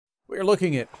We're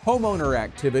looking at homeowner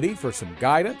activity for some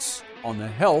guidance on the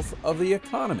health of the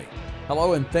economy.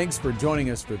 Hello, and thanks for joining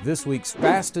us for this week's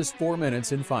Fastest 4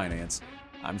 Minutes in Finance.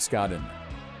 I'm Scott Inman.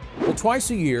 Well, twice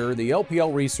a year, the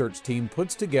LPL research team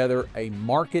puts together a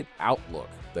market outlook.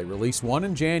 They release one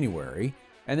in January,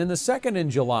 and then the second in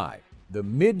July. The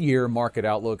mid-year market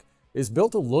outlook is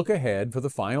built to look ahead for the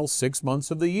final 6 months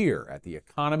of the year at the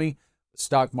economy, the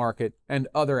stock market, and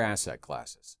other asset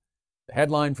classes. The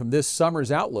headline from this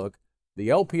summer's outlook: the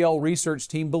LPL research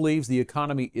team believes the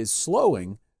economy is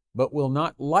slowing, but will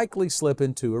not likely slip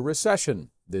into a recession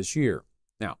this year.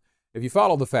 Now, if you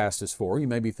follow the Fastest 4, you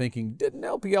may be thinking, didn't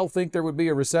LPL think there would be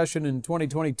a recession in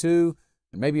 2022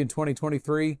 and maybe in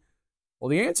 2023? Well,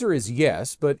 the answer is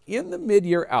yes, but in the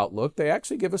mid-year outlook, they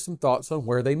actually give us some thoughts on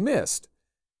where they missed,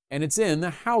 and it's in the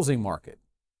housing market.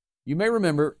 You may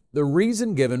remember the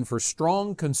reason given for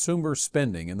strong consumer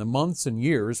spending in the months and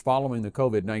years following the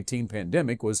COVID-19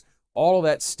 pandemic was all of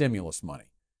that stimulus money.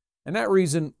 And that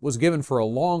reason was given for a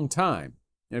long time.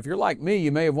 And if you're like me,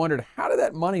 you may have wondered, how did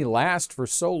that money last for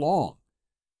so long?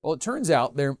 Well, it turns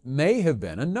out there may have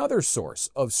been another source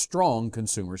of strong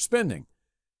consumer spending.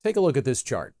 Take a look at this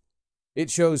chart. It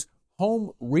shows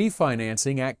home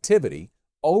refinancing activity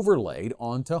overlaid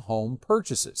onto home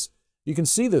purchases. You can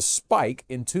see the spike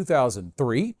in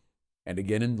 2003 and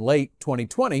again in late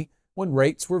 2020 when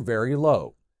rates were very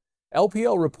low.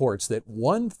 LPL reports that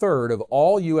 1/3 of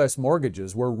all U.S.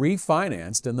 mortgages were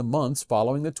refinanced in the months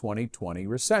following the 2020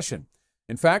 recession.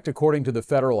 In fact, according to the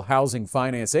Federal Housing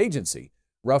Finance Agency,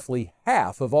 roughly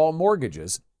half of all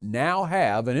mortgages now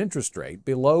have an interest rate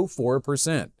below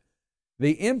 4%.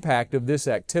 The impact of this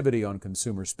activity on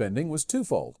consumer spending was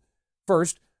twofold.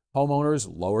 First, homeowners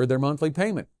lowered their monthly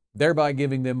payment, thereby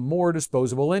giving them more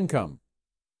disposable income.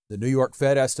 The New York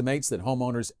Fed estimates that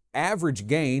homeowners' average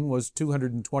gain was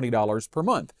 $220 per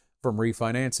month from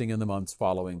refinancing in the months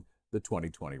following the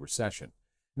 2020 recession.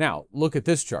 Now, look at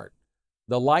this chart.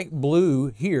 The light blue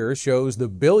here shows the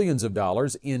billions of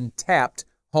dollars in tapped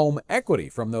home equity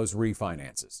from those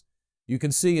refinances. You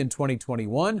can see in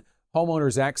 2021,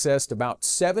 homeowners accessed about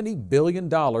 $70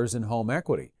 billion in home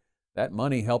equity. That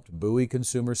money helped buoy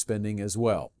consumer spending as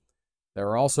well. There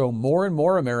are also more and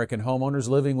more American homeowners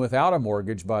living without a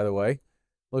mortgage, by the way.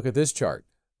 Look at this chart.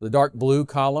 The dark blue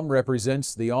column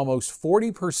represents the almost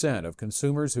 40% of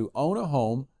consumers who own a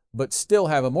home but still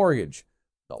have a mortgage.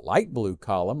 The light blue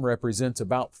column represents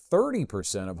about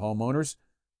 30% of homeowners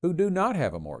who do not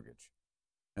have a mortgage.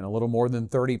 And a little more than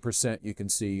 30%, you can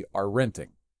see, are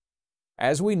renting.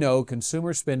 As we know,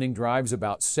 consumer spending drives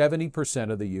about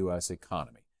 70% of the U.S.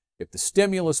 economy. If the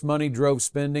stimulus money drove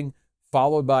spending,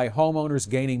 followed by homeowners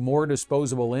gaining more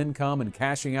disposable income and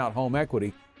cashing out home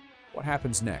equity, what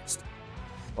happens next?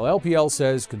 Well, LPL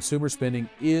says consumer spending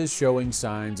is showing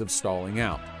signs of stalling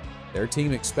out. Their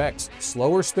team expects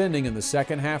slower spending in the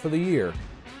second half of the year.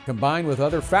 Combined with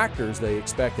other factors, they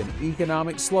expect an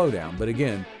economic slowdown, but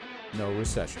again, no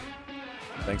recession.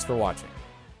 Thanks for watching.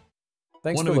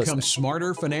 Thanks for listening. Want to become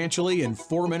smarter financially in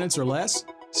 4 minutes or less?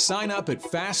 Sign up at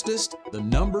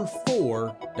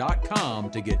fastest4.com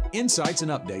to get insights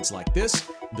and updates like this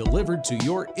delivered to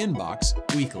your inbox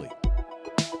weekly.